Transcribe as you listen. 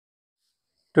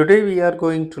Today we are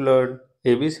going to learn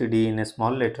ABCD in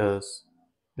small letters.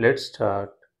 Let's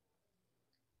start.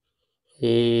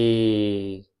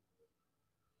 A.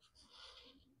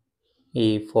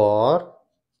 A for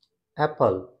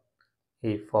apple.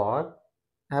 A for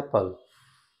apple.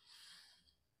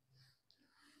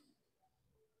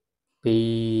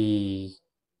 B.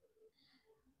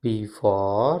 B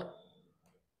for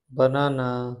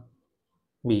banana.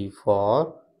 B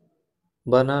for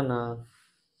banana.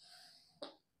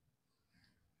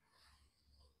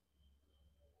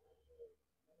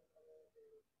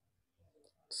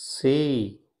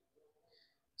 C.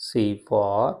 C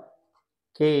for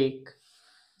cake.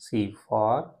 C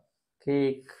for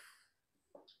cake.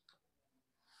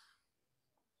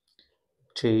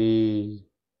 T.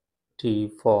 T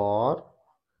for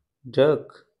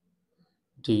duck.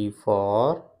 D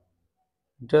for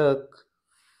duck.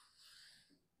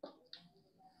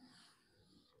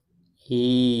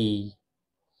 E.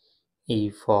 E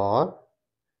for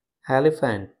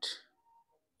elephant.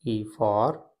 E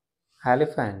for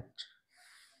elephant.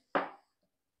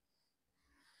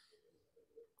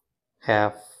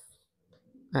 F.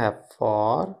 F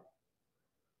for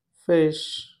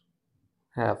fish.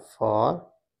 F for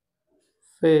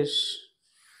fish.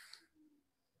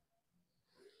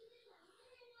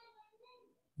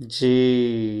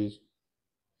 G.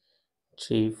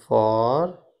 G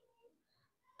for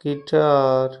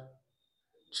guitar.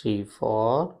 G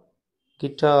for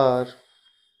guitar.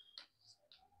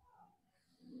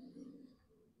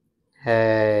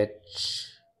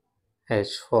 H.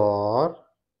 H for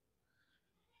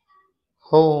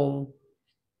home.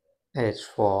 H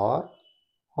for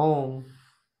home.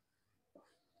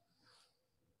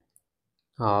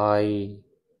 I.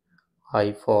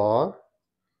 I for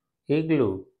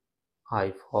igloo.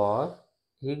 I for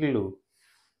igloo.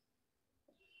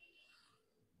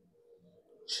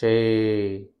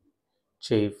 J.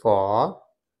 J for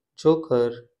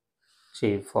joker.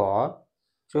 J for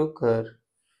joker.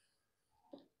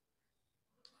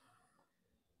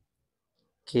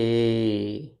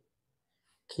 K.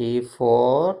 K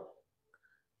for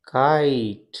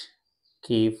kite.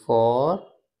 K for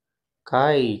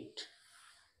kite.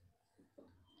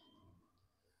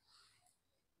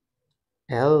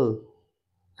 L.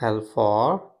 L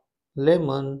for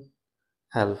lemon.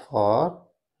 L for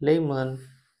lemon.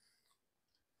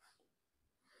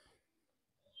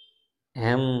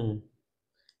 M.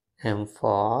 M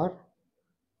for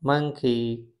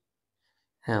monkey.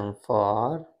 M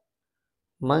for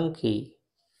monkey.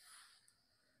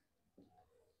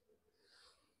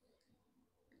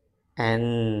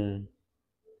 N.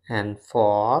 N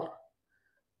for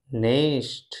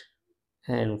nest.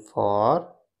 N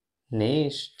for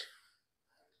nest.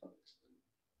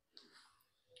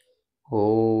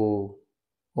 O.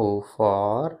 O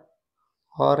for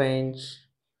orange.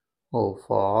 O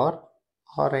for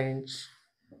orange.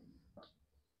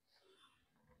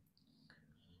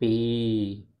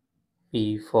 P.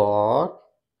 P for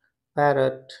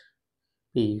parrot.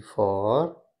 P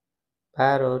for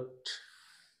parrot.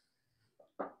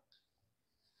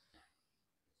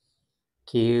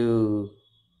 Q.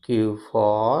 Q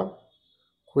for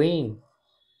queen.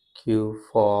 Q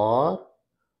for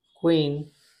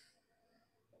queen.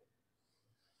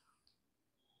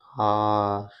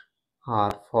 R.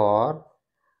 R for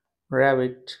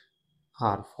rabbit.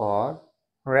 R for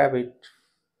rabbit.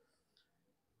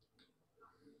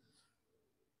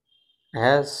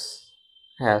 S.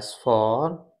 S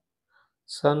for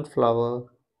sunflower.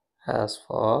 S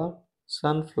for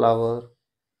sunflower.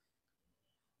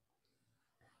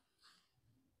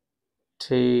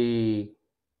 T.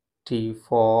 T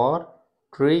for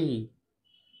tree.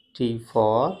 T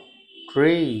for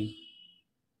tree.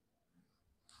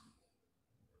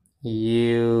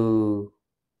 U.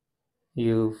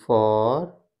 U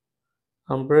for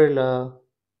umbrella.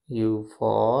 U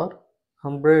for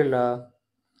umbrella.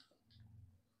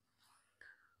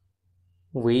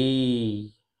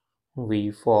 V.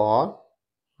 V for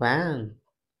van.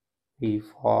 V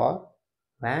for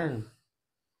van.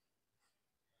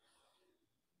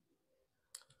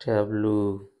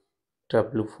 W.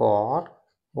 W for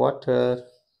water.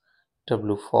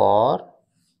 W for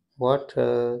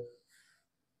water.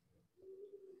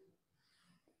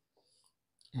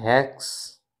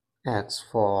 X. X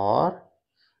for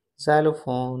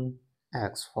xylophone.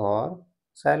 X for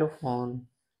xylophone.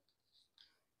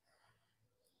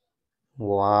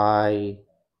 Y.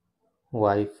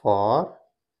 Y for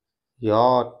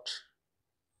yacht.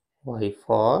 Y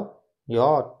for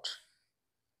yacht.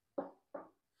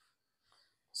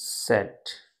 Z.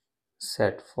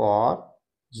 Z for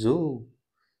zoo.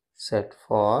 Z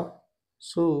for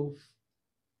zoo.